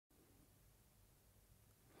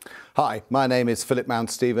Hi, my name is Philip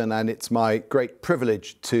Mounstephen, and it's my great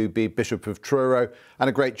privilege to be Bishop of Truro and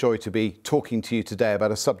a great joy to be talking to you today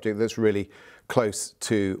about a subject that's really close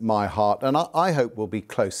to my heart, and I hope will be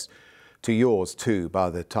close to yours too by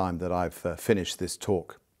the time that I've finished this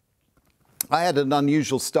talk. I had an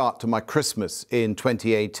unusual start to my Christmas in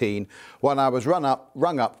 2018 when I was rung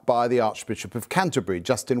up by the Archbishop of Canterbury,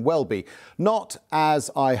 Justin Welby, not as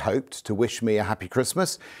I hoped to wish me a happy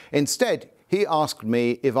Christmas. Instead, he asked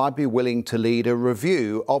me if I'd be willing to lead a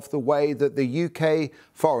review of the way that the UK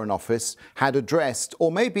Foreign Office had addressed,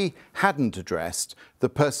 or maybe hadn't addressed, the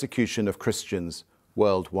persecution of Christians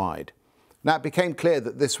worldwide. Now, it became clear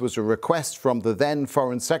that this was a request from the then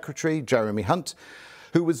Foreign Secretary, Jeremy Hunt,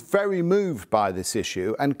 who was very moved by this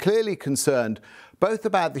issue and clearly concerned both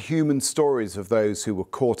about the human stories of those who were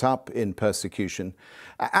caught up in persecution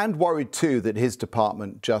and worried too that his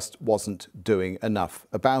department just wasn't doing enough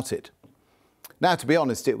about it. Now, to be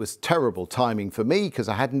honest, it was terrible timing for me because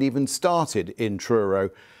I hadn't even started in Truro,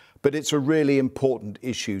 but it's a really important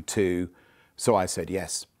issue too, so I said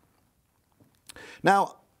yes.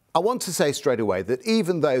 Now, I want to say straight away that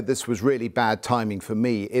even though this was really bad timing for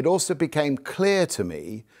me, it also became clear to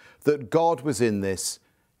me that God was in this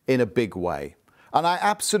in a big way. And I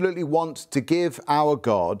absolutely want to give our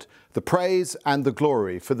God the praise and the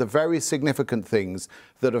glory for the very significant things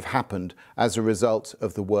that have happened as a result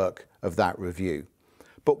of the work of that review.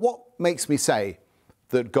 But what makes me say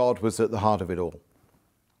that God was at the heart of it all?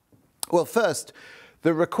 Well, first,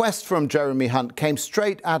 the request from Jeremy Hunt came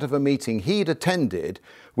straight out of a meeting he'd attended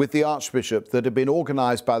with the Archbishop that had been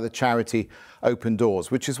organised by the charity Open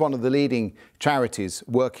Doors, which is one of the leading charities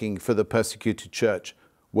working for the persecuted church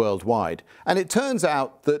worldwide. And it turns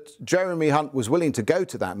out that Jeremy Hunt was willing to go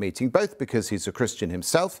to that meeting, both because he's a Christian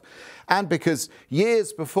himself and because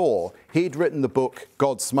years before he'd written the book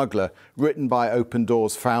God Smuggler, written by Open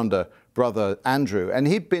Doors founder, Brother Andrew, and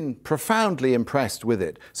he'd been profoundly impressed with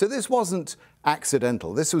it. So this wasn't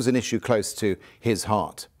accidental. This was an issue close to his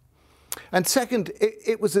heart. And second,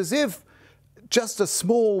 it was as if just a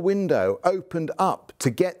small window opened up to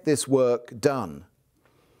get this work done.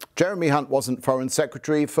 Jeremy Hunt wasn't Foreign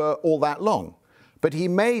Secretary for all that long, but he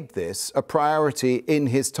made this a priority in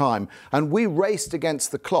his time, and we raced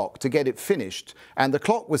against the clock to get it finished, and the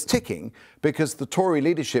clock was ticking because the Tory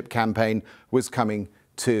leadership campaign was coming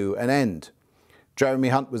to an end. Jeremy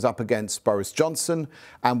Hunt was up against Boris Johnson,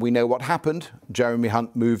 and we know what happened. Jeremy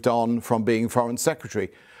Hunt moved on from being Foreign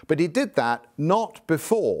Secretary, but he did that not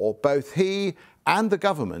before both he and the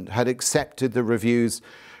government had accepted the review's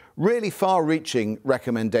really far-reaching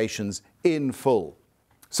recommendations in full.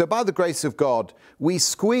 So by the grace of God, we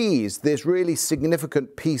squeezed this really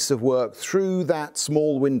significant piece of work through that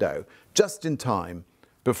small window just in time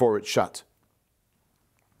before it shut.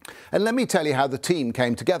 And let me tell you how the team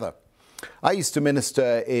came together. I used to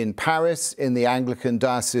minister in Paris in the Anglican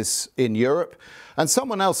diocese in Europe, and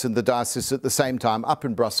someone else in the diocese at the same time up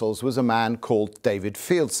in Brussels was a man called David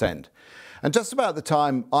Fieldsend. And just about the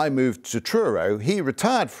time I moved to Truro, he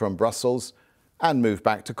retired from Brussels and moved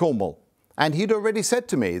back to Cornwall. And he'd already said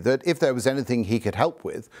to me that if there was anything he could help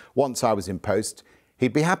with once I was in post,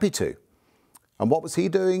 he'd be happy to. And what was he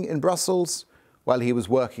doing in Brussels? Well, he was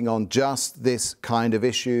working on just this kind of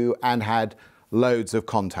issue and had loads of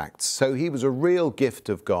contacts. So he was a real gift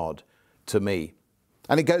of God to me.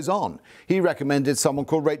 And it goes on. He recommended someone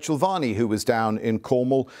called Rachel Varney, who was down in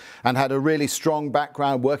Cornwall and had a really strong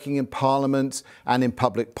background working in Parliament and in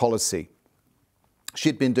public policy.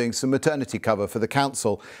 She'd been doing some maternity cover for the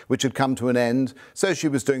council, which had come to an end, so she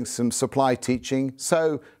was doing some supply teaching.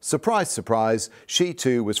 So, surprise, surprise, she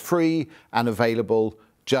too was free and available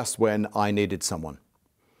just when I needed someone.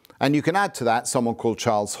 And you can add to that someone called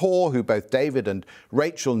Charles Hoare, who both David and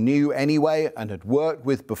Rachel knew anyway and had worked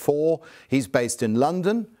with before. He's based in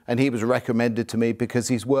London, and he was recommended to me because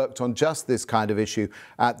he's worked on just this kind of issue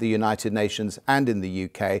at the United Nations and in the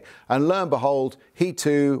UK. And lo and behold, he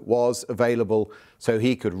too was available so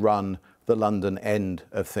he could run the London end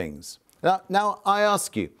of things. Now I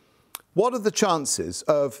ask you, what are the chances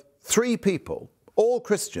of 3 people, all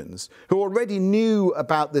Christians, who already knew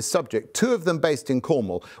about this subject, 2 of them based in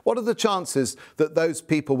Cornwall, what are the chances that those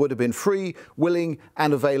people would have been free, willing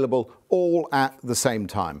and available all at the same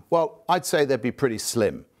time? Well, I'd say they'd be pretty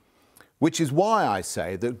slim, which is why I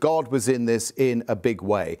say that God was in this in a big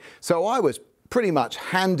way. So I was pretty much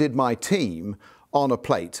handed my team on a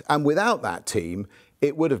plate, and without that team,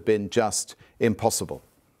 it would have been just impossible.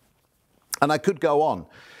 And I could go on.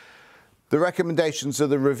 The recommendations of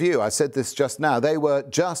the review, I said this just now, they were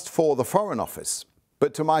just for the Foreign Office.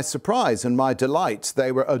 But to my surprise and my delight,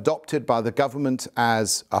 they were adopted by the government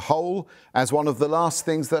as a whole, as one of the last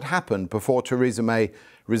things that happened before Theresa May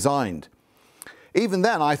resigned. Even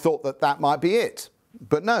then, I thought that that might be it.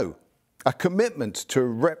 But no, a commitment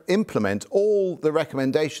to implement all the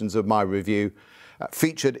recommendations of my review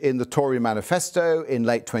featured in the Tory manifesto in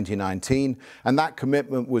late 2019, and that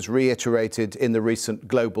commitment was reiterated in the recent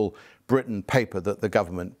Global Britain paper that the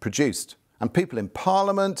government produced. And people in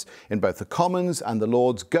Parliament, in both the Commons and the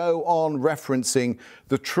Lords, go on referencing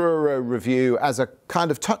the Truro review as a kind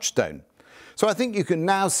of touchstone. So I think you can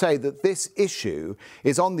now say that this issue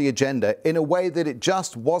is on the agenda in a way that it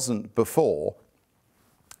just wasn't before,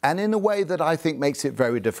 and in a way that I think makes it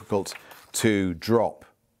very difficult to drop.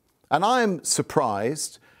 And I'm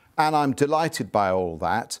surprised and I'm delighted by all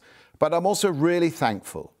that, but I'm also really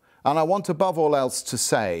thankful. And I want above all else to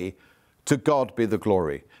say, to God be the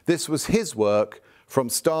glory. This was his work from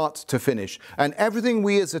start to finish. And everything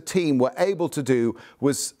we as a team were able to do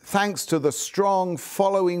was thanks to the strong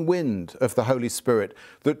following wind of the Holy Spirit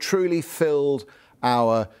that truly filled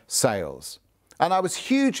our sails. And I was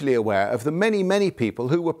hugely aware of the many, many people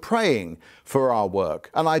who were praying for our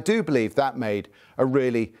work. And I do believe that made a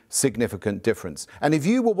really significant difference. And if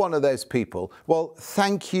you were one of those people, well,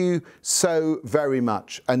 thank you so very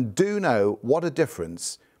much. And do know what a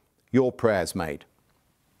difference your prayers made.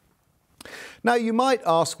 Now, you might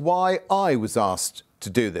ask why I was asked to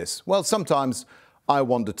do this. Well, sometimes I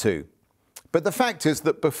wonder too. But the fact is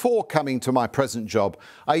that before coming to my present job,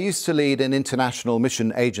 I used to lead an international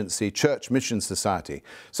mission agency, Church Mission Society.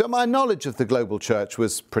 So my knowledge of the global church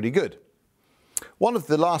was pretty good. One of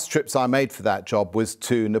the last trips I made for that job was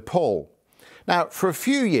to Nepal. Now, for a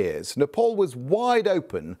few years, Nepal was wide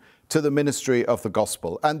open to the ministry of the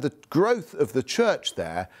gospel, and the growth of the church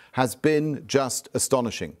there has been just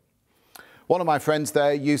astonishing. One of my friends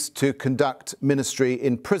there used to conduct ministry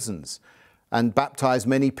in prisons and baptize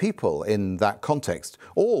many people in that context,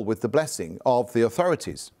 all with the blessing of the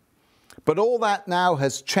authorities. But all that now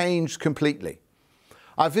has changed completely.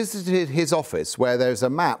 I visited his office where there's a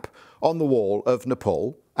map on the wall of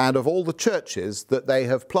Nepal and of all the churches that they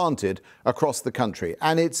have planted across the country,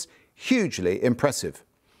 and it's hugely impressive.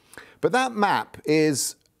 But that map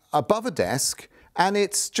is above a desk and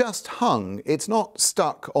it's just hung, it's not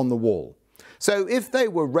stuck on the wall. So if they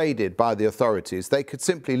were raided by the authorities, they could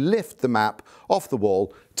simply lift the map off the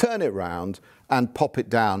wall, turn it round and pop it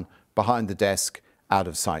down behind the desk out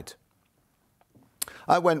of sight.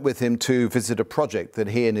 I went with him to visit a project that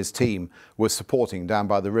he and his team were supporting down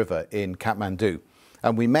by the river in Kathmandu.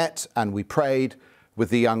 And we met and we prayed with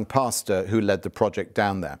the young pastor who led the project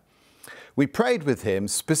down there. We prayed with him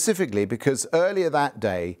specifically because earlier that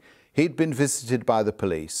day, he'd been visited by the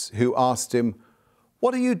police who asked him,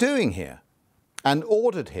 "What are you doing here?" and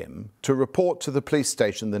ordered him to report to the police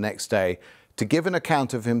station the next day to give an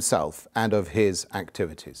account of himself and of his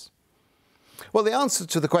activities. Well, the answer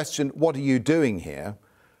to the question, "What are you doing here?"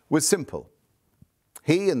 was simple.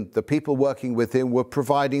 He and the people working with him were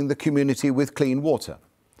providing the community with clean water.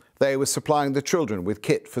 They were supplying the children with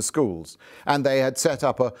kit for schools, and they had set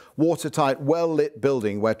up a watertight, well-lit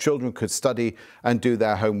building where children could study and do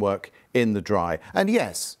their homework in the dry. And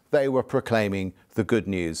yes, they were proclaiming the good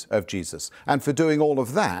news of Jesus. And for doing all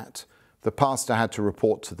of that, the pastor had to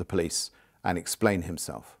report to the police and explain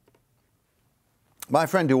himself. My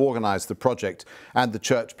friend who organised the project and the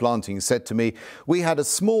church planting said to me, "We had a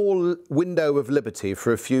small window of liberty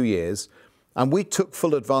for a few years, and we took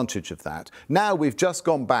full advantage of that. Now we've just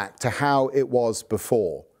gone back to how it was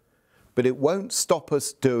before. But it won't stop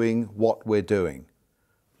us doing what we're doing,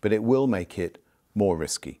 but it will make it more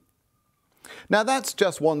risky." Now that's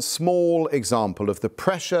just one small example of the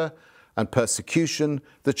pressure and persecution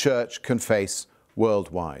the church can face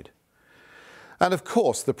worldwide. And of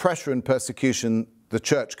course, the pressure and persecution the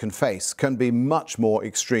church can face can be much more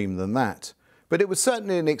extreme than that. But it was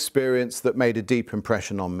certainly an experience that made a deep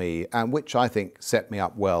impression on me and which I think set me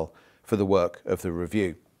up well for the work of the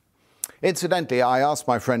review. Incidentally, I asked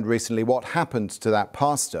my friend recently what happened to that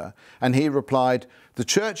pastor, and he replied, "The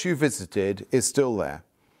church you visited is still there."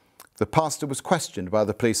 The pastor was questioned by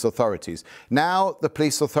the police authorities. Now the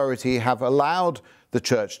police authority have allowed the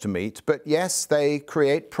church to meet, but yes, they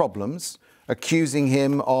create problems, accusing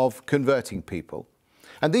him of converting people.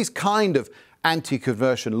 And these kind of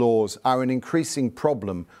anti-conversion laws are an increasing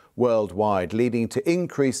problem worldwide, leading to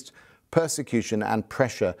increased persecution and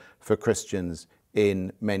pressure for Christians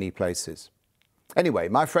in many places. Anyway,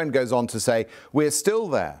 my friend goes on to say, "We're still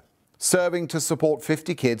there, serving to support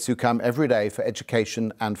 50 kids who come every day for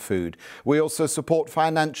education and food. We also support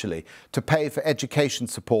financially to pay for education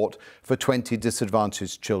support for 20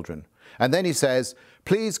 disadvantaged children. And then he says,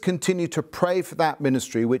 please continue to pray for that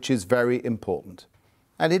ministry, which is very important.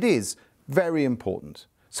 And it is very important.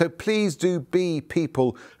 So please do be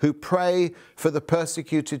people who pray for the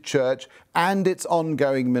persecuted church and its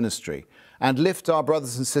ongoing ministry, and lift our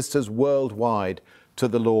brothers and sisters worldwide to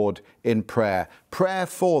the Lord in prayer. Prayer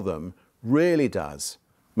for them really does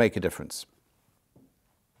make a difference.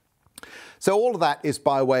 So all of that is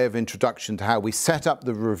by way of introduction to how we set up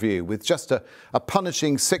the review, with just a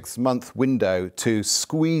punishing 6-month window to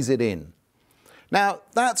squeeze it in. Now,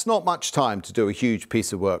 that's not much time to do a huge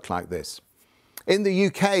piece of work like this. In the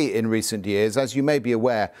UK in recent years, as you may be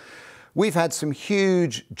aware, we've had some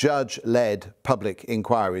huge judge-led public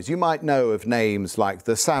inquiries. You might know of names like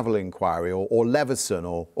the Savile Inquiry or Leveson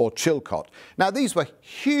or Chilcot. Now, these were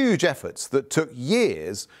huge efforts that took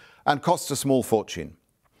years and cost a small fortune.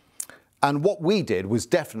 And what we did was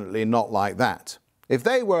definitely not like that. If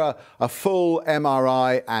they were a full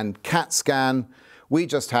MRI and CAT scan, we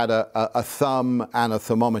just had a thumb and a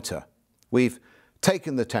thermometer. We've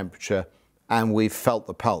taken the temperature and we've felt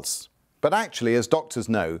the pulse. But actually, as doctors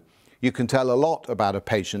know, you can tell a lot about a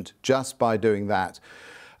patient just by doing that.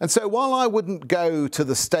 And so while I wouldn't go to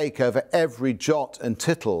the stake over every jot and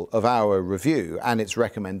tittle of our review and its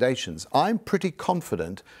recommendations, I'm pretty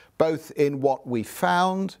confident both in what we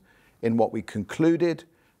found, in what we concluded,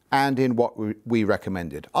 and in what we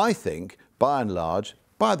recommended. I think, by and large,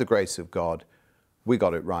 by the grace of God, we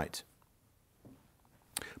got it right.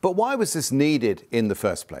 But why was this needed in the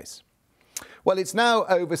first place? Well, it's now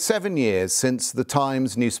over 7 years since the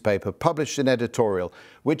Times newspaper published an editorial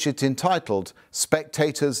which it entitled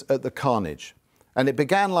 "Spectators at the Carnage." And it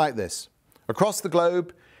began like this: across the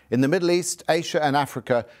globe, in the Middle East, Asia and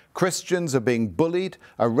Africa, Christians are being bullied,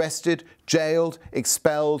 arrested, jailed,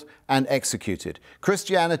 expelled and executed.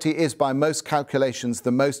 Christianity is by most calculations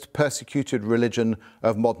the most persecuted religion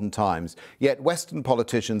of modern times. Yet Western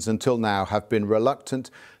politicians until now have been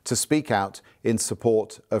reluctant to speak out in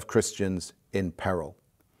support of Christians in peril.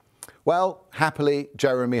 Well, happily,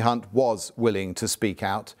 Jeremy Hunt was willing to speak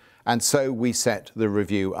out, and so we set the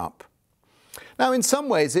review up. Now, in some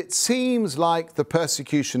ways, it seems like the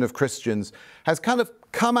persecution of Christians has kind of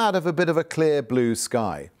come out of a bit of a clear blue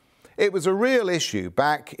sky. It was a real issue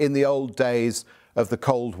back in the old days of the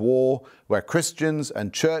Cold War, where Christians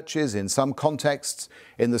and churches, in some contexts,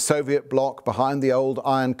 in the Soviet bloc behind the old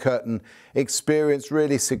Iron Curtain, experienced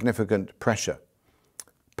really significant pressure.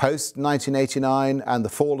 Post-1989 and the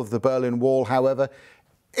fall of the Berlin Wall, however,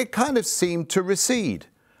 it kind of seemed to recede,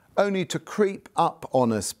 only to creep up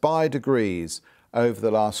on us by degrees over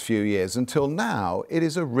the last few years, until now it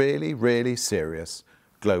is a really, really serious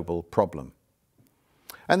global problem.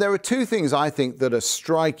 And there are two things I think that are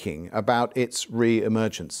striking about its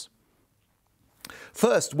re-emergence.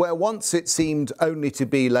 First, where once it seemed only to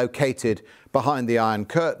be located behind the Iron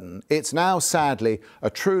Curtain, it's now sadly a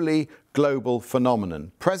truly global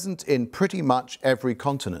phenomenon, present in pretty much every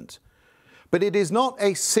continent. But it is not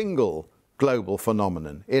a single global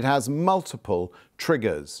phenomenon. It has multiple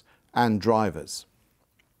triggers and drivers.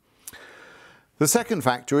 The second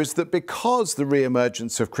factor is that because the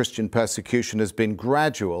re-emergence of Christian persecution has been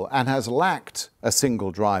gradual and has lacked a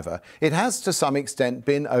single driver, it has to some extent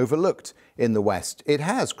been overlooked in the West. It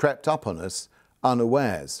has crept up on us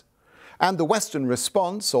unawares. And the Western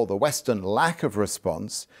response, or the Western lack of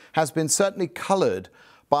response, has been certainly coloured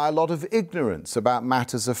by a lot of ignorance about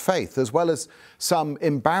matters of faith, as well as some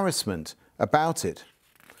embarrassment about it.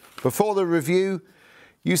 Before the review,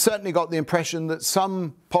 you certainly got the impression that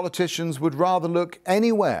some politicians would rather look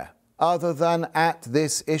anywhere other than at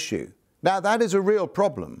this issue. Now, that is a real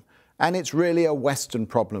problem, and it's really a Western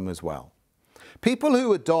problem as well. People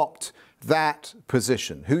who adopt that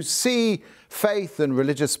position, who see faith and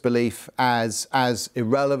religious belief as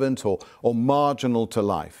irrelevant or marginal to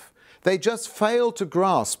life, they just fail to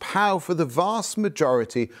grasp how, for the vast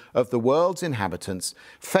majority of the world's inhabitants,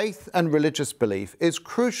 faith and religious belief is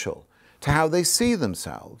crucial to how they see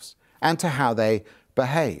themselves and to how they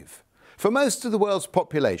behave. For most of the world's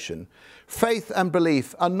population, faith and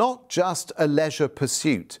belief are not just a leisure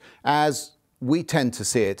pursuit, as we tend to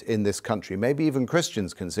see it in this country. Maybe even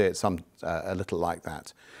Christians can see it a little like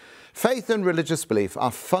that. Faith and religious belief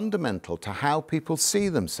are fundamental to how people see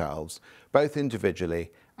themselves, both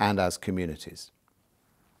individually and as communities.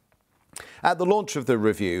 At the launch of the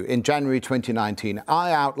review in January 2019,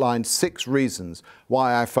 I outlined 6 reasons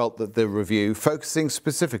why I felt that the review, focusing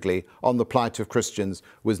specifically on the plight of Christians,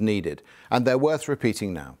 was needed, and they're worth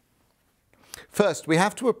repeating now. First, we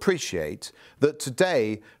have to appreciate that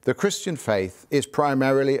today the Christian faith is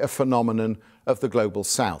primarily a phenomenon of the global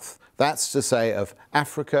South. That's to say, of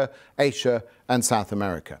Africa, Asia and South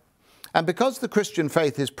America. And because the Christian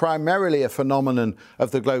faith is primarily a phenomenon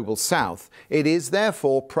of the global South, it is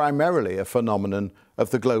therefore primarily a phenomenon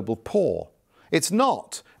of the global poor. It's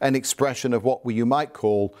not an expression of what you might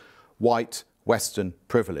call white Western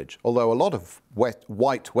privilege, although a lot of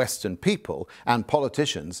white Western people and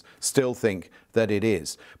politicians still think that it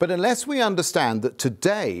is. But unless we understand that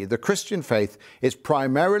today the Christian faith is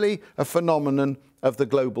primarily a phenomenon of the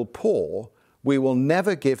global poor, we will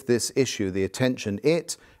never give this issue the attention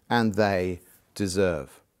it and they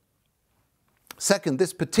deserve. Second,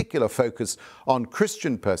 this particular focus on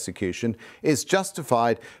Christian persecution is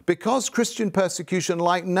justified because Christian persecution,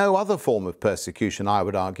 like no other form of persecution, I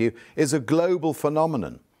would argue, is a global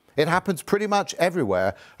phenomenon. It happens pretty much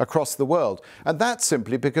everywhere across the world, and that's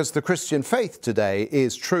simply because the Christian faith today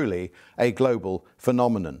is truly a global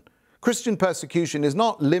phenomenon. Christian persecution is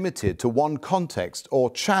not limited to one context or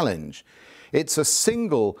challenge. It's a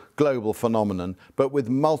single global phenomenon, but with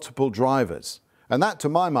multiple drivers. And that, to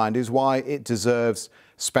my mind, is why it deserves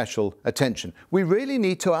special attention. We really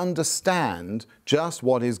need to understand just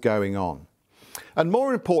what is going on. And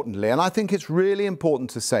more importantly, and I think it's really important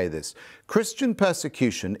to say this, Christian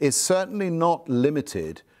persecution is certainly not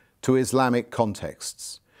limited to Islamic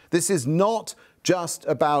contexts. This is not just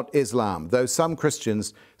about Islam, though some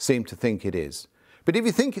Christians seem to think it is. But if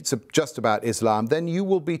you think it's just about Islam, then you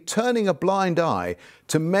will be turning a blind eye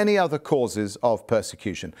to many other causes of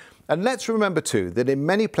persecution. And let's remember too that in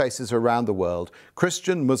many places around the world,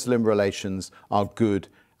 Christian-Muslim relations are good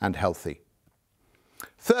and healthy.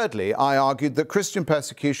 Thirdly, I argued that Christian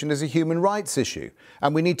persecution is a human rights issue,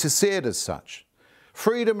 and we need to see it as such.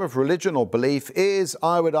 Freedom of religion or belief is,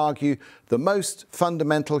 I would argue, the most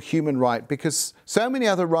fundamental human right because so many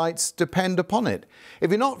other rights depend upon it.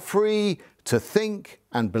 If you're not free to think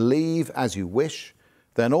and believe as you wish,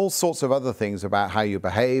 then all sorts of other things about how you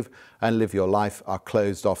behave and live your life are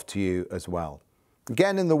closed off to you as well.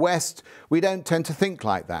 Again, in the West, we don't tend to think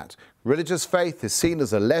like that. Religious faith is seen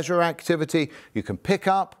as a leisure activity you can pick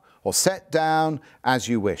up or set down as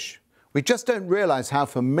you wish. We just don't realize how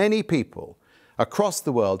for many people across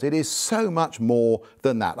the world it is so much more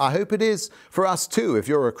than that. I hope it is for us too, if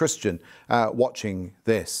you're a Christian watching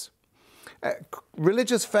this.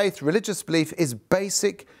 Religious faith, religious belief is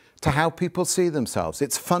basic to how people see themselves.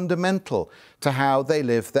 It's fundamental to how they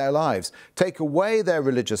live their lives. Take away their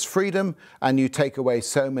religious freedom and you take away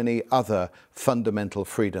so many other fundamental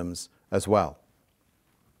freedoms as well.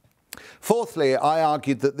 Fourthly, I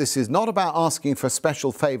argued that this is not about asking for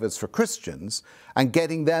special favours for Christians and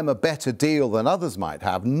getting them a better deal than others might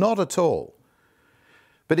have, not at all.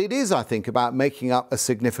 But it is, I think, about making up a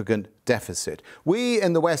significant deficit. We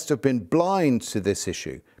in the West have been blind to this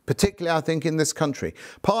issue, particularly, I think, in this country.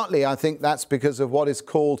 Partly, I think that's because of what is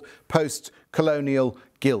called post-colonial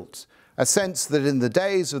guilt, a sense that in the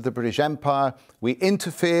days of the British Empire, we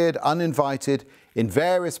interfered uninvited in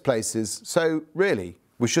various places, so really,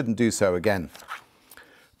 we shouldn't do so again.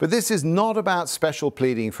 But this is not about special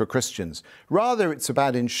pleading for Christians. Rather, it's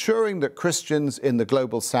about ensuring that Christians in the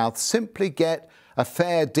global South simply get a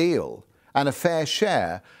fair deal and a fair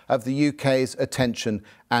share of the UK's attention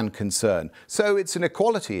and concern. So it's an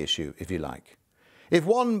equality issue, if you like. If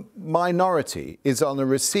one minority is on the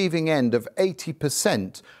receiving end of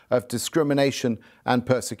 80% of discrimination and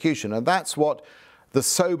persecution, and that's what the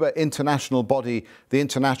sober international body, the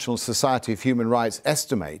International Society of Human Rights,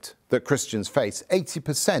 estimate that Christians face,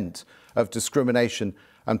 80% of discrimination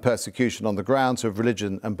and persecution on the grounds of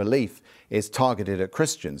religion and belief is targeted at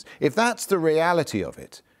Christians. If that's the reality of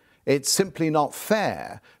it, it's simply not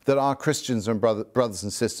fair that our Christians and brothers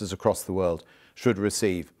and sisters across the world should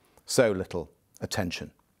receive so little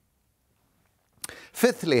attention.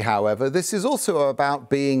 Fifthly, however, this is also about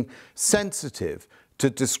being sensitive to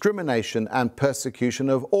discrimination and persecution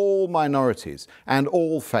of all minorities and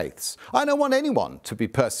all faiths. I don't want anyone to be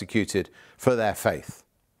persecuted for their faith.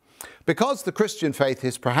 Because the Christian faith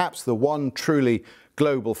is perhaps the one truly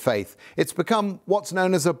global faith, it's become what's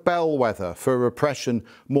known as a bellwether for repression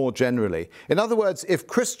more generally. In other words, if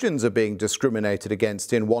Christians are being discriminated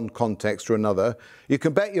against in one context or another, you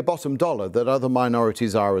can bet your bottom dollar that other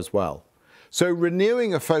minorities are as well. So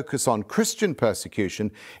renewing a focus on Christian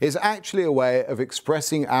persecution is actually a way of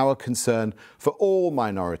expressing our concern for all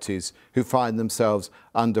minorities who find themselves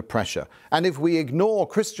under pressure. And if we ignore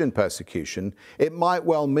Christian persecution, it might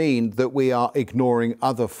well mean that we are ignoring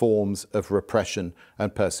other forms of repression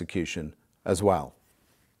and persecution as well.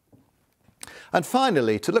 And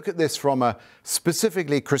finally, to look at this from a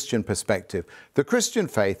specifically Christian perspective, the Christian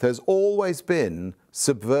faith has always been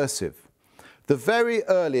subversive. The very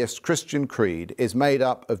earliest Christian creed is made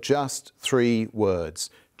up of just 3 words.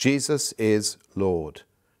 Jesus is Lord.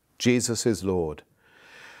 Jesus is Lord.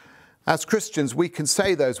 As Christians, we can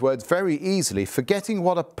say those words very easily, forgetting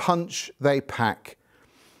what a punch they pack.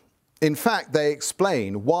 In fact, they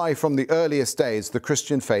explain why from the earliest days the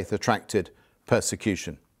Christian faith attracted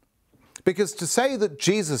persecution. Because to say that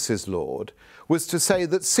Jesus is Lord was to say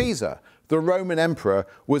that Caesar, the Roman emperor,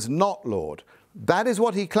 was not Lord. That is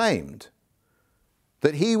what he claimed,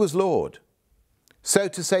 that he was Lord. So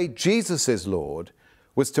to say Jesus is Lord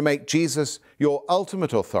was to make Jesus your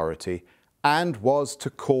ultimate authority and was to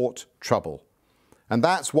court trouble. And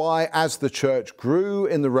that's why, as the church grew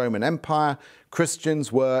in the Roman Empire,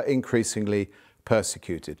 Christians were increasingly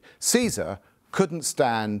persecuted. Caesar couldn't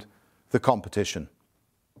stand the competition.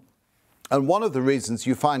 And one of the reasons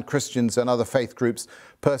you find Christians and other faith groups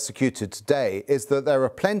persecuted today is that there are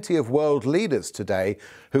plenty of world leaders today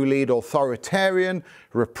who lead authoritarian,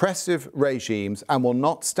 repressive regimes and will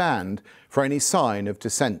not stand for any sign of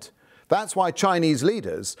dissent. That's why Chinese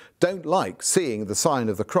leaders don't like seeing the sign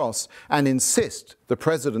of the cross and insist the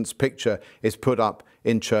president's picture is put up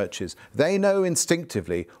in churches. They know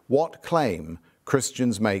instinctively what claim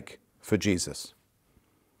Christians make for Jesus.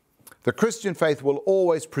 The Christian faith will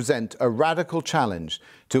always present a radical challenge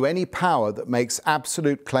to any power that makes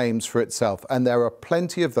absolute claims for itself, and there are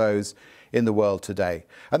plenty of those in the world today.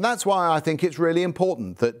 And that's why I think it's really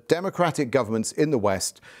important that democratic governments in the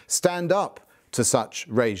West stand up to such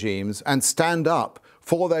regimes and stand up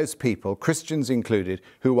for those people, Christians included,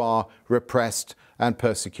 who are repressed and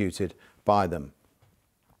persecuted by them.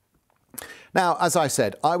 Now, as I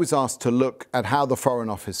said, I was asked to look at how the Foreign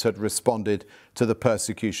Office had responded to the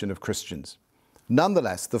persecution of Christians.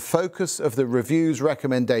 Nonetheless, the focus of the review's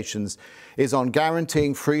recommendations is on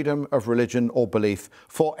guaranteeing freedom of religion or belief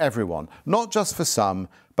for everyone, not just for some,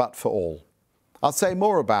 but for all. I'll say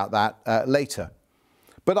more about that later.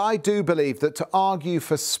 But I do believe that to argue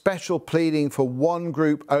for special pleading for one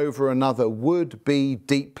group over another would be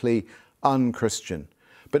deeply un-Christian.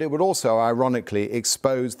 But it would also, ironically,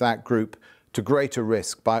 expose that group to greater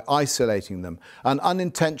risk by isolating them and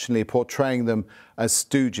unintentionally portraying them as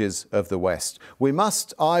stooges of the West. We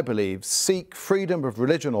must, I believe, seek freedom of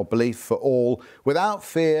religion or belief for all without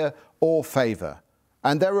fear or favour.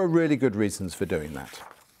 And there are really good reasons for doing that.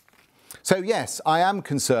 So yes, I am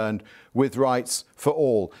concerned with rights for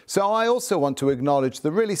all. So I also want to acknowledge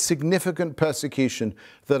the really significant persecution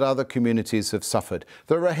that other communities have suffered.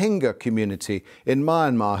 The Rohingya community in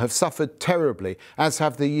Myanmar have suffered terribly, as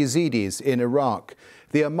have the Yazidis in Iraq.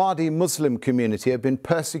 The Ahmadi Muslim community have been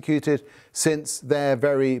persecuted since their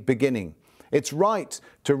very beginning. It's right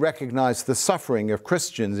to recognise the suffering of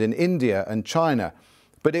Christians in India and China,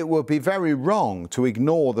 but it will be very wrong to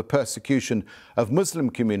ignore the persecution of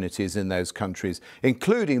Muslim communities in those countries,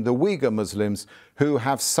 including the Uyghur Muslims, who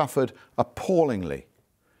have suffered appallingly.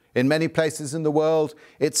 In many places in the world,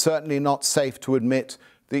 it's certainly not safe to admit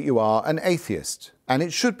that you are an atheist, and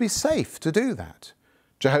it should be safe to do that.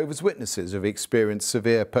 Jehovah's Witnesses have experienced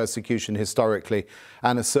severe persecution historically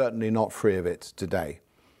and are certainly not free of it today.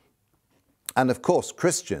 And of course,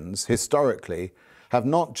 Christians, historically, have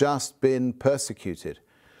not just been persecuted.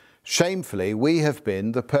 Shamefully, we have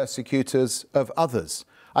been the persecutors of others.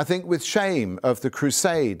 I think with shame of the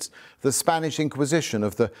Crusades, the Spanish Inquisition,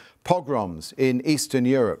 of the pogroms in Eastern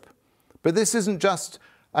Europe. But this isn't just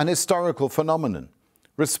an historical phenomenon.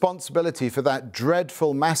 Responsibility for that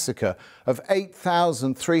dreadful massacre of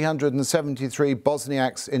 8,373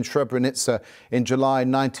 Bosniaks in Srebrenica in July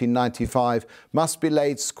 1995 must be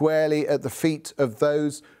laid squarely at the feet of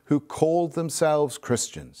those who called themselves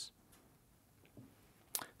Christians.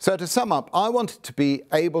 So to sum up, I wanted to be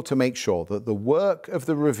able to make sure that the work of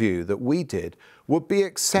the review that we did would be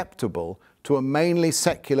acceptable to a mainly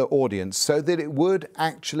secular audience so that it would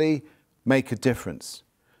actually make a difference.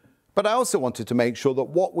 But I also wanted to make sure that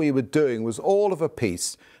what we were doing was all of a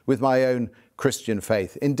piece with my own Christian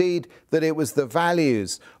faith. Indeed, that it was the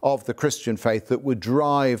values of the Christian faith that would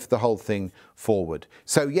drive the whole thing forward.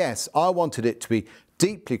 So yes, I wanted it to be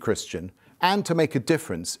deeply Christian and to make a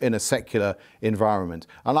difference in a secular environment.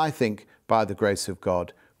 And I think, by the grace of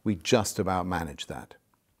God, we just about managed that.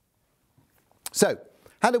 So,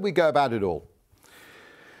 how did we go about it all?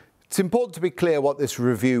 It's important to be clear what this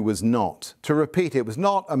review was not. To repeat, it was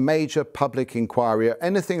not a major public inquiry or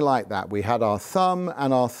anything like that. We had our thumb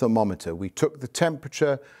and our thermometer. We took the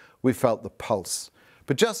temperature, we felt the pulse.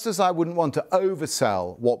 But just as I wouldn't want to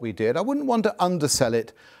oversell what we did, I wouldn't want to undersell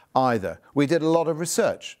it either. We did a lot of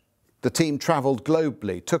research. The team travelled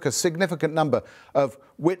globally, took a significant number of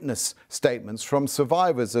witness statements from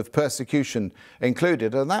survivors of persecution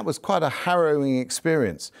included, and that was quite a harrowing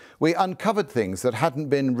experience. We uncovered things that hadn't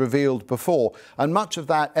been revealed before, and much of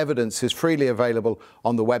that evidence is freely available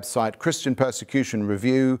on the website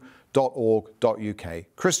christianpersecutionreview.org.uk.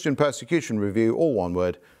 Christian Persecution Review, all one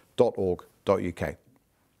word, .org.uk.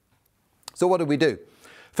 So what did we do?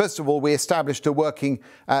 First of all, we established a working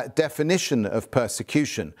definition of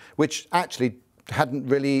persecution, which actually hadn't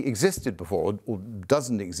really existed before, or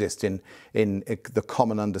doesn't exist in the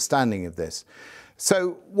common understanding of this.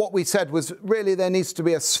 So what we said was really there needs to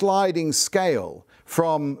be a sliding scale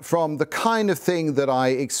from the kind of thing that I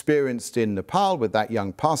experienced in Nepal with that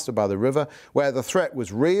young pastor by the river, where the threat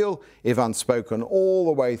was real, if unspoken, all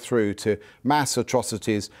the way through to mass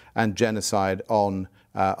atrocities and genocide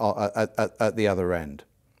at the other end.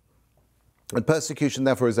 And persecution,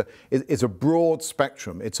 therefore, is a broad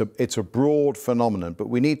spectrum. It's a broad phenomenon, but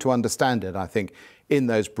we need to understand it, I think, in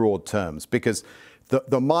those broad terms, because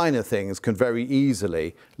the minor things can very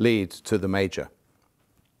easily lead to the major.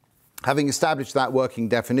 Having established that working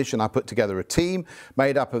definition, I put together a team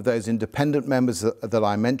made up of those independent members that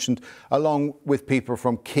I mentioned, along with people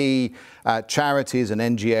from key charities and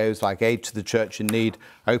NGOs like Aid to the Church in Need,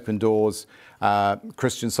 Open Doors,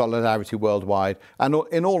 Christian Solidarity Worldwide, and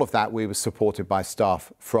in all of that we were supported by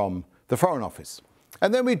staff from the Foreign Office.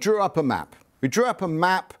 And then we drew up a map. We drew up a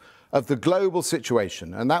map of the global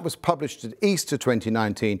situation, and that was published at Easter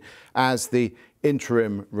 2019 as the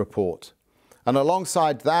interim report. And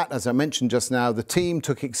alongside that, as I mentioned just now, the team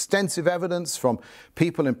took extensive evidence from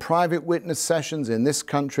people in private witness sessions in this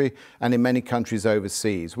country and in many countries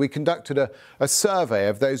overseas. We conducted a survey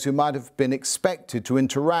of those who might have been expected to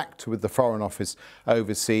interact with the Foreign Office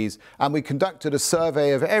overseas, and we conducted a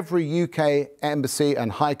survey of every UK embassy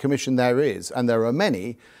and High Commission there is, and there are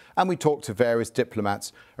many, and we talked to various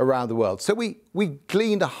diplomats around the world. So we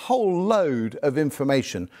gleaned a whole load of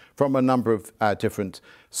information from a number of different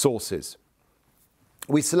sources.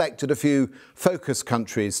 We selected a few focus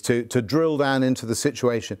countries to drill down into the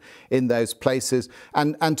situation in those places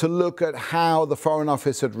and to look at how the Foreign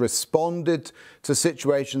Office had responded to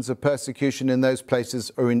situations of persecution in those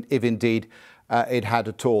places, or if indeed it had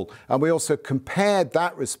at all. And we also compared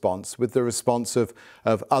that response with the response of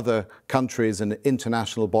other countries and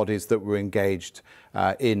international bodies that were engaged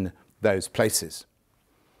in those places.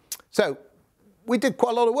 So we did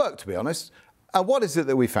quite a lot of work, to be honest. And what is it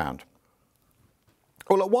that we found?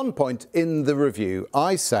 Well, at one point in the review,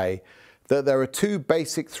 I say that there are two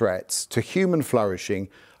basic threats to human flourishing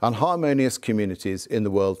and harmonious communities in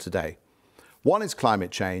the world today. One is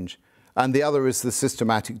climate change, and the other is the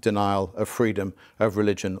systematic denial of freedom of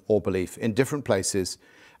religion or belief in different places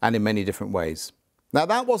and in many different ways. Now,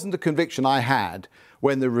 that wasn't a conviction I had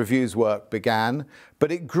when the review's work began,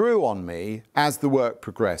 but it grew on me as the work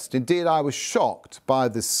progressed. Indeed, I was shocked by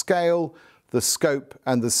the scale, the scope,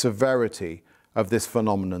 and the severity of this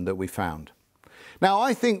phenomenon that we found. Now,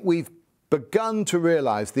 I think we've begun to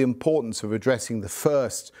realise the importance of addressing the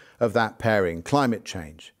first of that pairing, climate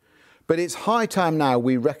change. But it's high time now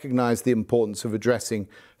we recognise the importance of addressing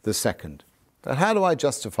the second. But how do I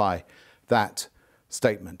justify that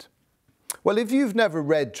statement? Well, if you've never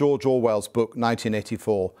read George Orwell's book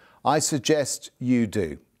 1984, I suggest you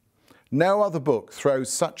do. No other book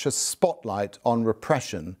throws such a spotlight on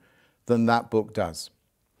repression than that book does.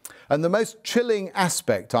 And the most chilling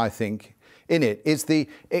aspect, I think, in it is the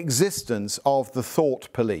existence of the thought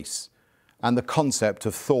police and the concept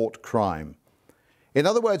of thought crime. In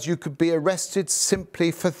other words, you could be arrested simply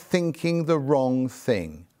for thinking the wrong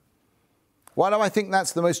thing. Why do I think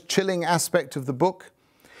that's the most chilling aspect of the book?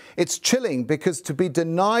 It's chilling because to be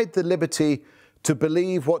denied the liberty to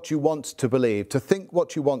believe what you want to believe, to think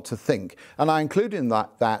what you want to think, and I include in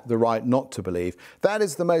that the right not to believe, that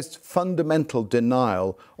is the most fundamental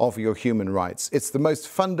denial of your human rights. It's the most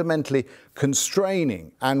fundamentally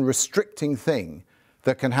constraining and restricting thing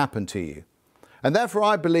that can happen to you. And therefore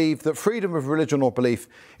I believe that freedom of religion or belief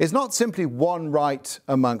is not simply one right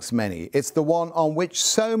amongst many, it's the one on which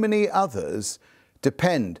so many others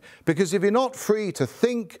depend. Because if you're not free to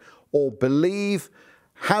think or believe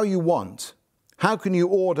how you want, how can you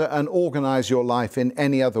order and organise your life in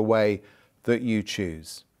any other way that you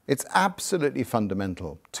choose? It's absolutely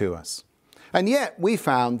fundamental to us. And yet we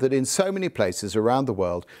found that in so many places around the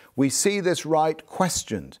world, we see this right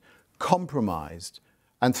questioned, compromised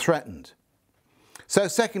and threatened. So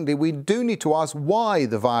secondly, we do need to ask why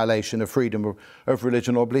the violation of freedom of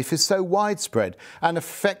religion or belief is so widespread and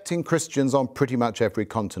affecting Christians on pretty much every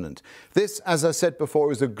continent. This, as I said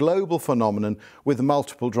before, is a global phenomenon with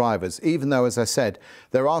multiple drivers, even though, as I said,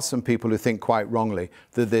 there are some people who think quite wrongly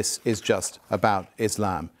that this is just about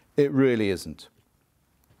Islam. It really isn't.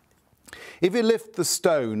 If you lift the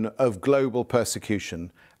stone of global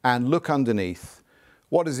persecution and look underneath,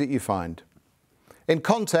 what is it you find? In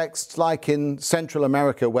contexts like in Central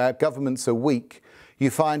America, where governments are weak, you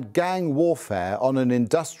find gang warfare on an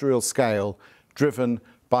industrial scale driven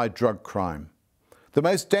by drug crime. The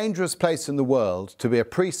most dangerous place in the world to be a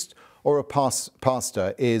priest or a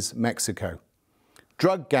pastor is Mexico.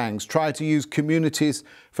 Drug gangs try to use communities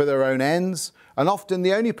for their own ends, and often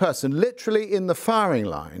the only person literally in the firing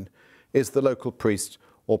line is the local priest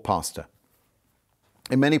or pastor.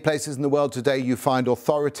 In many places in the world today, you find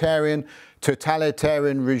authoritarian,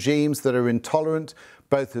 totalitarian regimes that are intolerant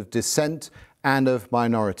both of dissent and of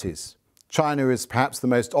minorities. China is perhaps the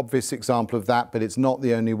most obvious example of that, but it's not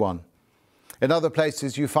the only one. In other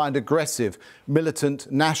places, you find aggressive,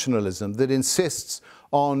 militant nationalism that insists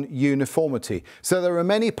on uniformity. So there are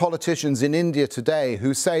many politicians in India today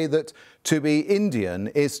who say that to be Indian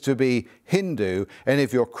is to be Hindu, and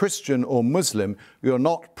if you're Christian or Muslim, you're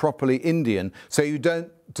not properly Indian, so you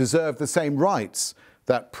don't deserve the same rights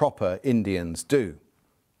that proper Indians do.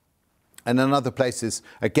 And in other places,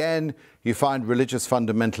 again, you find religious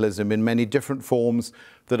fundamentalism in many different forms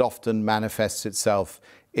that often manifests itself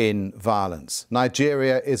in violence.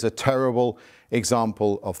 Nigeria is a terrible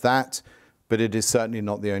example of that, but it is certainly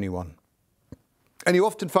not the only one. And you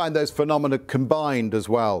often find those phenomena combined as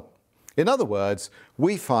well. In other words,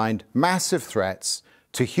 we find massive threats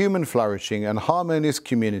to human flourishing and harmonious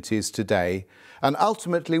communities today, and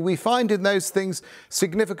ultimately we find in those things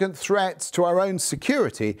significant threats to our own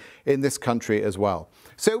security in this country as well.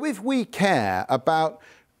 So if we care about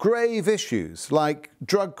grave issues like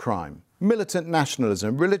drug crime, militant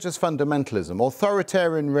nationalism, religious fundamentalism,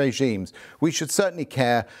 authoritarian regimes, we should certainly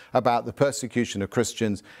care about the persecution of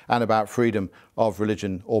Christians and about freedom of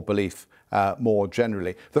religion or belief more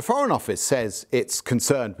generally. The Foreign Office says it's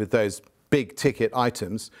concerned with those big ticket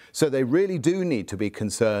items, so they really do need to be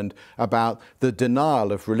concerned about the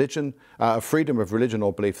denial of religion, freedom of religion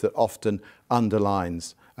or belief that often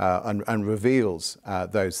underlines and reveals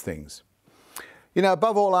those things. You know,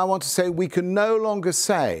 above all, I want to say we can no longer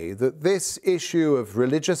say that this issue of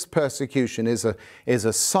religious persecution is a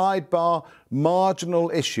sidebar, marginal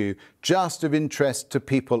issue just of interest to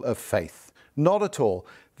people of faith. Not at all.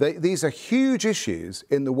 These are huge issues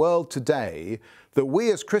in the world today that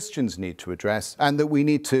we as Christians need to address and that we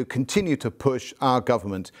need to continue to push our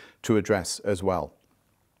government to address as well.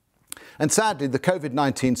 And sadly, the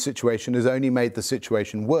COVID-19 situation has only made the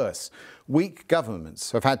situation worse. Weak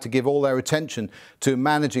governments have had to give all their attention to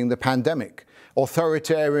managing the pandemic.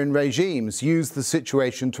 Authoritarian regimes use the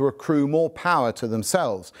situation to accrue more power to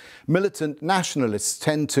themselves. Militant nationalists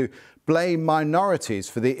tend to blame minorities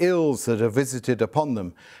for the ills that are visited upon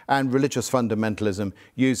them, and religious fundamentalism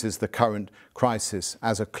uses the current crisis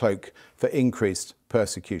as a cloak for increased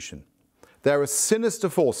persecution. There are sinister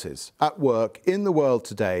forces at work in the world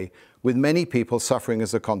today, with many people suffering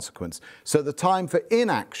as a consequence. So the time for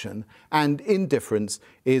inaction and indifference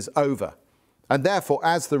is over. And therefore,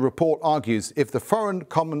 as the report argues, if the Foreign,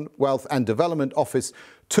 Commonwealth and Development Office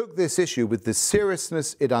took this issue with the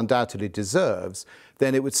seriousness it undoubtedly deserves,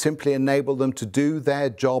 then it would simply enable them to do their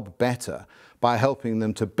job better by helping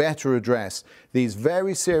them to better address these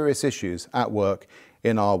very serious issues at work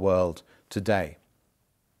in our world today.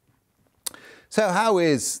 So how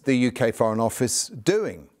is the UK Foreign Office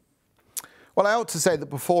doing? Well, I ought to say that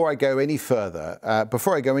before I go any further,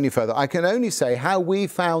 I can only say how we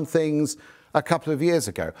found things a couple of years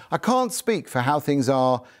ago. I can't speak for how things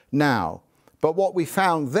are now, but what we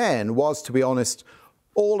found then was, to be honest,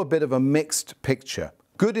 all a bit of a mixed picture.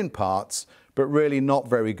 Good in parts, but really not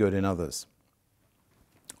very good in others.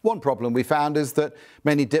 One problem we found is that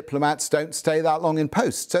many diplomats don't stay that long in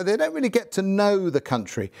post, so they don't really get to know the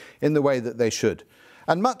country in the way that they should.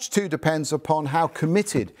 And much too depends upon how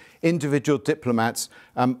committed individual diplomats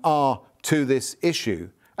are to this issue.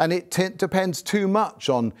 And it depends too much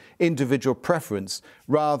on individual preference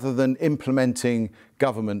rather than implementing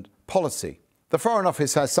government policy. The Foreign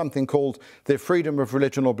Office has something called the Freedom of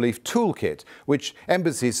Religion or Belief Toolkit, which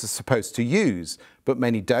embassies are supposed to use, but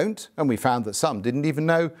many don't, and we found that some didn't even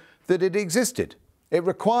know that it existed. It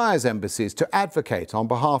requires embassies to advocate on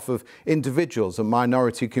behalf of individuals and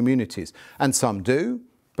minority communities, and some do,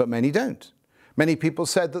 but many don't. Many people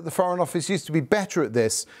said that the Foreign Office used to be better at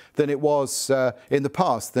this than it was in the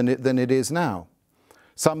past than it is now.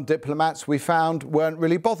 Some diplomats we found weren't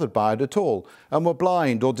really bothered by it at all and were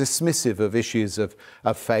blind or dismissive of issues of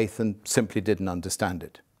faith and simply didn't understand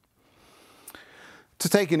it. To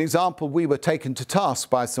take an example, we were taken to task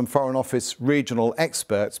by some Foreign Office regional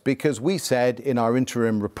experts because we said in our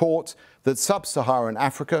interim report that sub-Saharan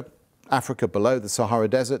Africa, Africa below the Sahara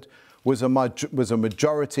Desert, was a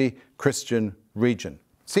majority Christian region.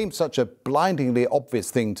 Seemed such a blindingly obvious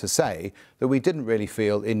thing to say that we didn't really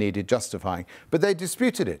feel it needed justifying. But they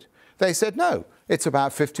disputed it. They said, no, it's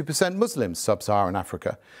about 50% Muslims, sub-Saharan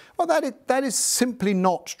Africa. Well, that is simply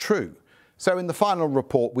not true. So in the final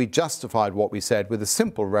report, we justified what we said with a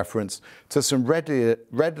simple reference to some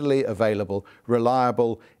readily available,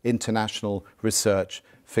 reliable international research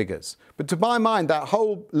figures. But to my mind, that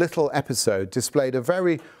whole little episode displayed a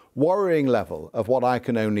very worrying level of what I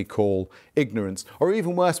can only call ignorance, or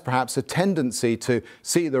even worse, perhaps a tendency to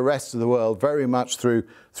see the rest of the world very much through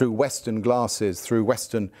Western glasses, through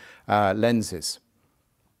Western lenses.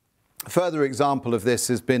 A further example of this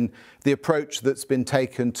has been the approach that's been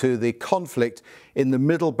taken to the conflict in the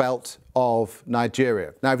middle belt of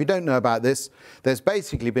Nigeria. Now, if you don't know about this, there's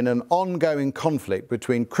basically been an ongoing conflict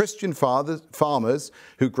between Christian farmers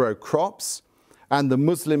who grow crops and the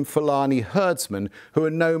Muslim Fulani herdsmen who are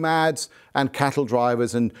nomads and cattle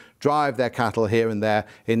drivers and drive their cattle here and there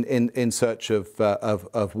in search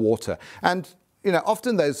of water. And you know,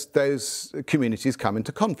 often those communities come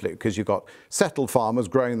into conflict because you've got settled farmers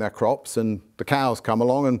growing their crops and the cows come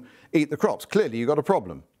along and eat the crops. Clearly, you've got a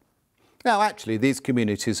problem. Now, actually, these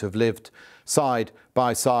communities have lived side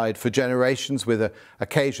by side for generations with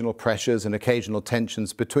occasional pressures and occasional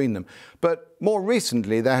tensions between them. But more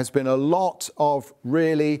recently, there has been a lot of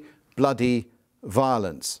really bloody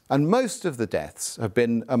violence, and most of the deaths have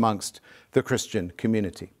been amongst the Christian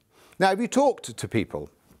community. Now, if you talked to people,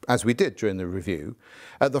 as we did during the review,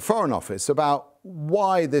 at the Foreign Office about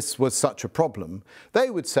why this was such a problem, they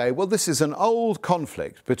would say, well, this is an old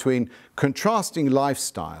conflict between contrasting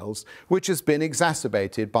lifestyles which has been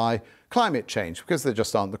exacerbated by climate change because there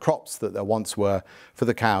just aren't the crops that there once were for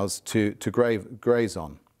the cows to graze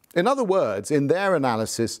on. In other words, in their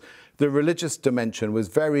analysis, the religious dimension was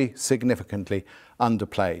very significantly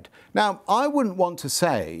underplayed. Now, I wouldn't want to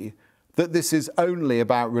say that this is only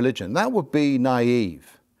about religion. That would be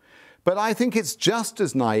naive. But I think it's just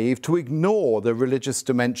as naive to ignore the religious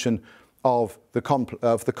dimension of the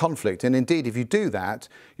conflict. And indeed, if you do that,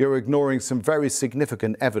 you're ignoring some very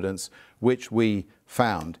significant evidence which we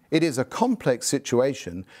found. It is a complex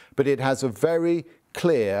situation, but it has a very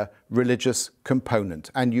clear religious component.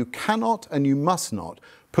 And you cannot and you must not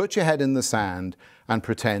put your head in the sand and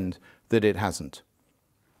pretend that it hasn't.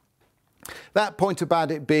 That point about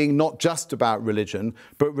it being not just about religion,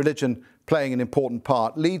 but religion playing an important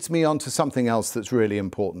part, leads me on to something else that's really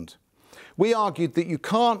important. We argued that you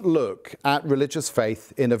can't look at religious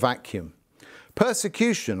faith in a vacuum.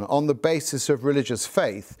 Persecution on the basis of religious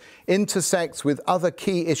faith intersects with other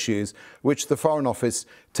key issues which the Foreign Office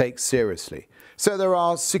takes seriously. So there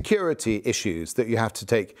are security issues that you have to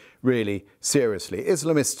take really seriously.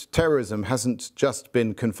 Islamist terrorism hasn't just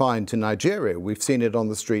been confined to Nigeria. We've seen it on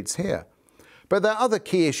the streets here. But there are other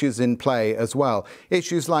key issues in play as well.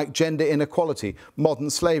 Issues like gender inequality, modern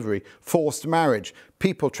slavery, forced marriage,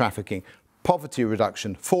 people trafficking, poverty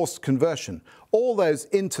reduction, forced conversion. All those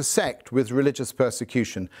intersect with religious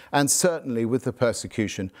persecution and certainly with the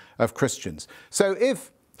persecution of Christians. So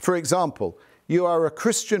if, for example, you are a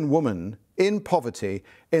Christian woman in poverty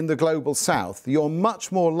in the global south, you're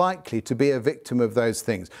much more likely to be a victim of those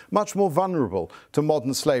things, much more vulnerable to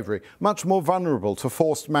modern slavery, much more vulnerable to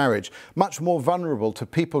forced marriage, much more vulnerable to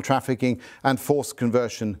people trafficking and forced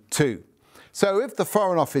conversion too. So if the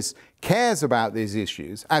Foreign Office cares about these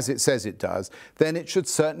issues, as it says it does, then it should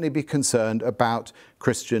certainly be concerned about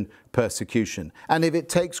Christian persecution. And if it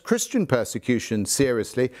takes Christian persecution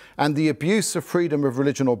seriously and the abuse of freedom of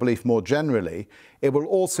religion or belief more generally, it will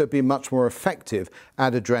also be much more effective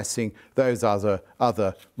at addressing those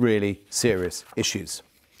other really serious issues.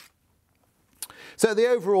 So the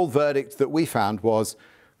overall verdict that we found was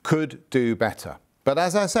could do better. But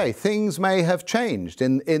as I say, things may have changed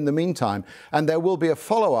in the meantime, and there will be a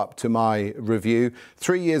follow-up to my review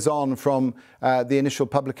 3 years on from the initial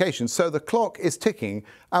publication. So the clock is ticking,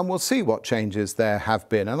 and we'll see what changes there have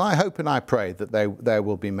been. And I hope and I pray that there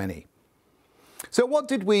will be many. So what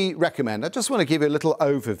did we recommend? I just want to give you a little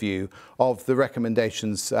overview of the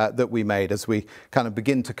recommendations that we made as we kind of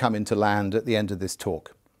begin to come into land at the end of this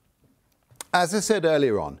talk. As I said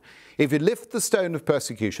earlier on, if you lift the stone of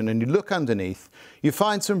persecution and you look underneath, you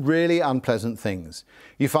find some really unpleasant things.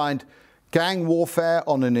 You find gang warfare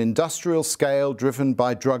on an industrial scale driven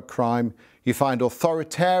by drug crime. You find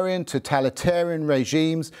authoritarian, totalitarian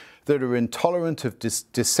regimes that are intolerant of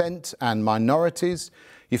dissent and minorities.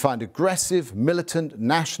 You find aggressive, militant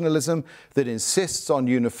nationalism that insists on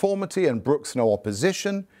uniformity and brooks no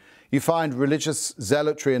opposition. You find religious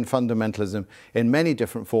zealotry and fundamentalism in many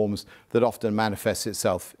different forms that often manifests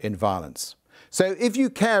itself in violence. So if you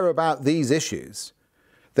care about these issues,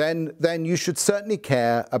 then you should certainly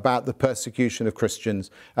care about the persecution of Christians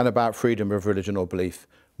and about freedom of religion or belief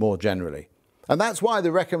more generally. And that's why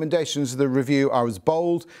the recommendations of the review are as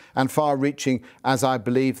bold and far-reaching as I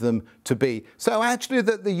believe them to be. So actually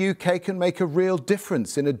that the UK can make a real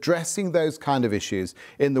difference in addressing those kind of issues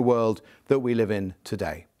in the world that we live in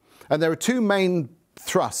today. And there are two main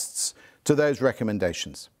thrusts to those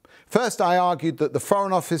recommendations. First, I argued that the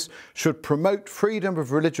Foreign Office should promote freedom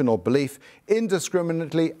of religion or belief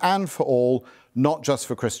indiscriminately and for all, not just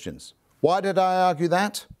for Christians. Why did I argue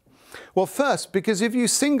that? Well, first, because if you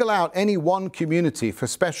single out any one community for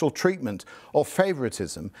special treatment or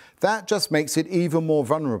favouritism, that just makes it even more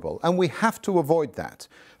vulnerable, and we have to avoid that.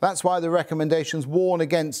 That's why the recommendations warn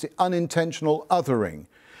against unintentional othering.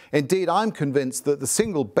 Indeed, I'm convinced that the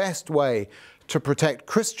single best way to protect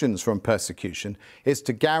Christians from persecution is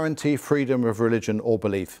to guarantee freedom of religion or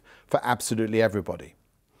belief for absolutely everybody.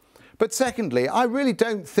 But secondly, I really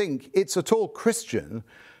don't think it's at all Christian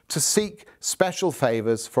to seek special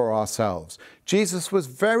favours for ourselves. Jesus was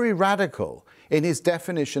very radical in his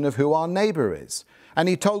definition of who our neighbour is. And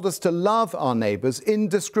he told us to love our neighbours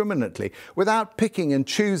indiscriminately, without picking and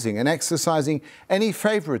choosing and exercising any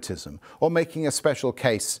favouritism or making a special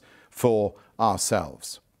case for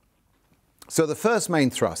ourselves. So the first main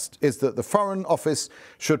thrust is that the Foreign Office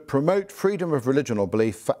should promote freedom of religion or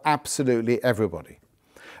belief for absolutely everybody.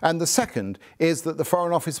 And the second is that the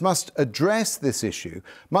Foreign Office must address this issue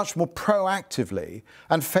much more proactively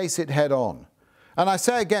and face it head on. And I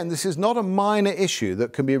say again, this is not a minor issue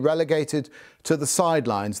that can be relegated to the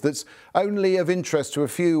sidelines, that's only of interest to a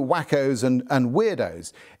few wackos and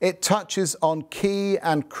weirdos. It touches on key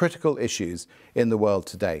and critical issues in the world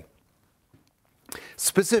today.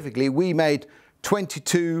 Specifically, we made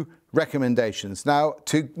 22 recommendations. Now,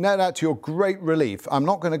 no doubt to your great relief, I'm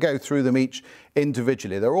not going to go through them each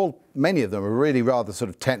individually. Many of them are really rather sort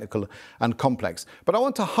of technical and complex. But I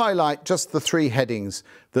want to highlight just the three headings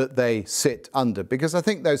that they sit under, because I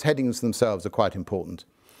think those headings themselves are quite important.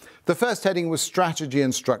 The first heading was strategy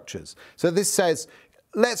and structures. So this says,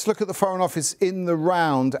 let's look at the Foreign Office in the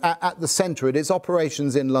round, at the centre, at its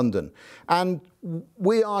operations in London. And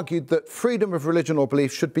we argued that freedom of religion or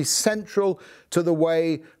belief should be central to the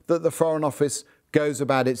way that the Foreign Office goes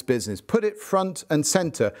about its business. Put it front and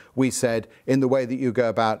centre, we said, in the way that you go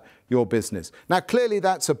about your business. Now, clearly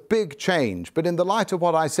that's a big change, but in the light of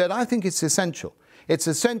what I said, I think it's essential. It's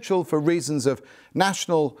essential for reasons of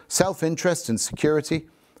national self-interest and security,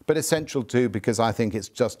 but essential too because I think it's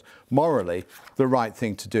just morally the right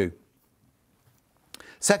thing to do.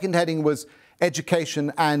 Second heading was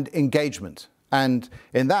education and engagement. And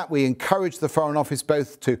in that we encourage the Foreign Office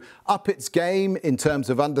both to up its game in terms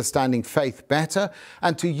of understanding faith better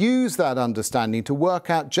and to use that understanding to work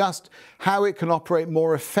out just how it can operate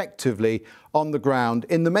more effectively on the ground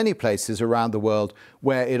in the many places around the world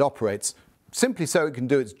where it operates, simply so it can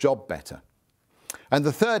do its job better. And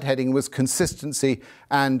the third heading was consistency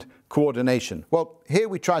and coordination. Well, here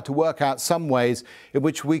we tried to work out some ways in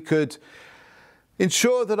which we could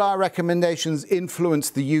ensure that our recommendations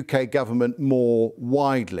influence the UK government more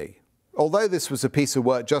widely. Although this was a piece of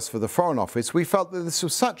work just for the Foreign Office, we felt that this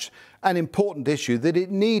was such an important issue that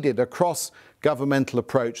it needed a cross-governmental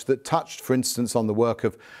approach that touched, for instance, on the work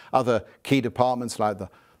of other key departments like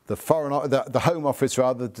the Home Office,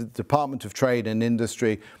 rather, the Department of Trade and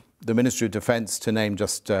Industry, the Ministry of Defence, to name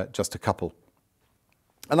just a couple.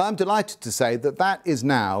 And I'm delighted to say that that is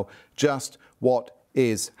now just what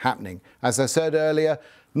is happening. As I said earlier,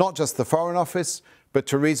 not just the Foreign Office, but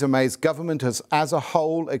Theresa May's government has as a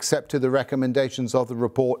whole accepted the recommendations of the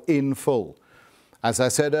report in full. As I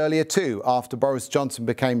said earlier too, after Boris Johnson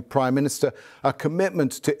became Prime Minister, a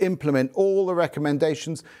commitment to implement all the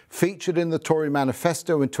recommendations featured in the Tory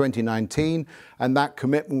manifesto in 2019, and that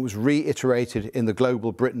commitment was reiterated in the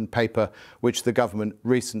Global Britain paper which the government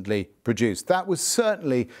recently produced. That was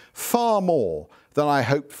certainly far more than I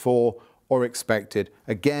hoped for or expected.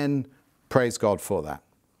 Again, praise God for that.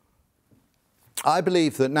 I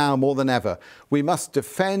believe that now more than ever, we must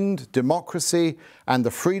defend democracy and the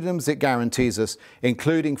freedoms it guarantees us,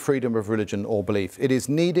 including freedom of religion or belief. It is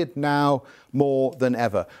needed now more than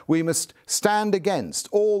ever. We must stand against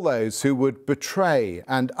all those who would betray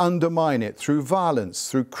and undermine it through violence,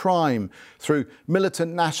 through crime, through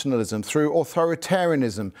militant nationalism, through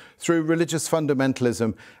authoritarianism, through religious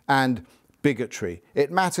fundamentalism and bigotry.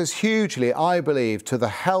 It matters hugely, I believe, to the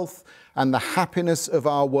health and the happiness of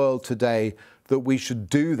our world today that we should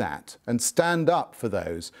do that and stand up for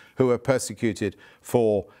those who are persecuted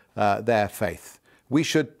for their faith.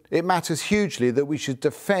 It matters hugely that we should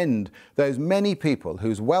defend those many people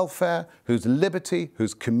whose welfare, whose liberty,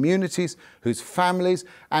 whose communities, whose families,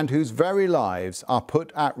 and whose very lives are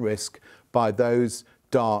put at risk by those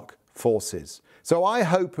dark forces. So I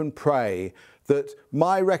hope and pray that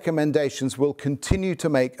my recommendations will continue to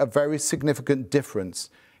make a very significant difference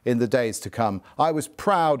in the days to come. I was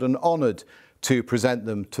proud and honoured to present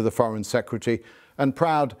them to the Foreign Secretary, and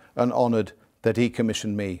proud and honoured that he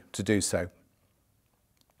commissioned me to do so.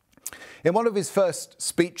 In one of his first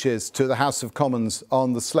speeches to the House of Commons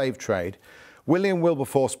on the slave trade, William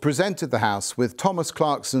Wilberforce presented the House with Thomas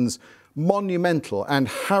Clarkson's monumental and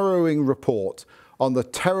harrowing report on the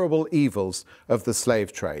terrible evils of the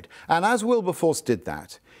slave trade. And as Wilberforce did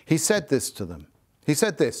that, he said this to them. He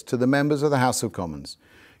said this to the members of the House of Commons: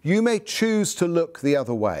 "You may choose to look the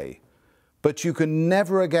other way, but you can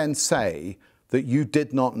never again say that you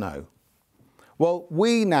did not know." Well,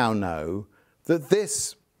 we now know that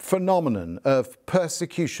this phenomenon of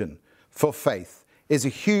persecution for faith is a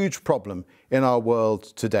huge problem in our world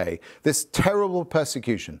today. This terrible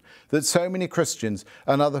persecution that so many Christians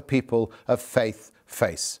and other people of faith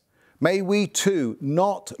face. May we too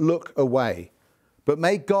not look away, but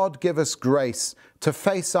may God give us grace to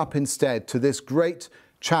face up instead to this great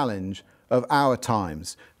challenge of our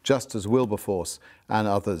times, just as Wilberforce and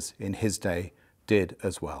others in his day did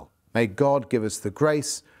as well. May God give us the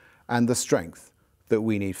grace and the strength that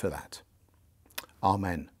we need for that.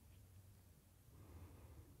 Amen.